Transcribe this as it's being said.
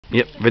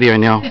Yep, video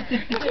now.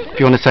 If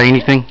you want to say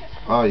anything.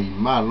 Hi,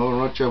 Lord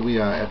Roger. We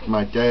are at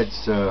my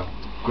dad's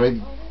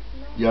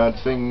graveyard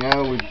thing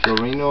now with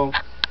Dorino,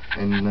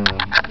 and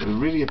we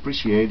really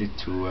appreciate it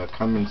to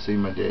come and see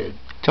my dad.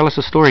 Tell us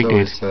a story, so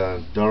Dad.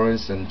 It's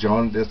Doris and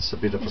John. That's a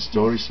bit of a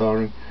story,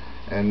 sorry.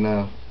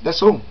 And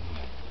that's all.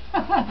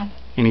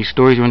 Any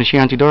stories you want to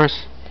share, Auntie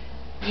Doris?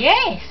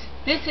 Yes,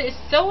 this is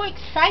so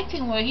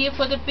exciting. We're here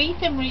for the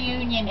Betham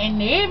reunion,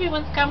 and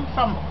everyone's come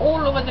from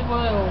all over the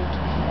world.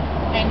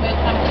 And we'll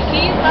come to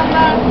see you,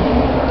 Papa.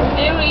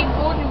 Very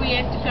important, we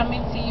have to come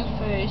and see you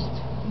first.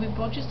 We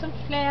brought you some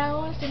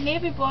flowers, and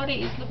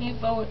everybody is looking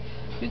forward.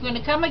 We're going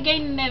to come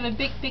again and have a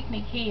big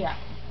picnic here.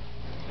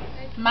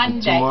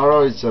 Monday. And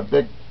tomorrow is a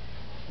big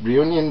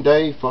reunion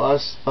day for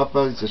us,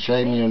 Papa. It's a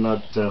shame you're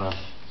not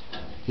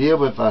here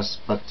with us,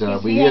 but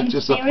we're here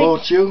to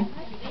support you.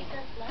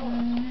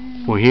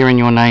 We're here in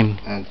your name.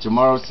 And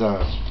tomorrow's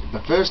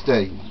the first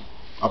day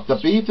of the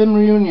Betham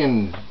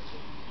reunion.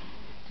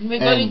 We're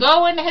going to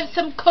go and have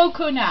some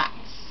coconuts.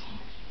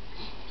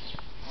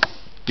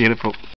 Beautiful.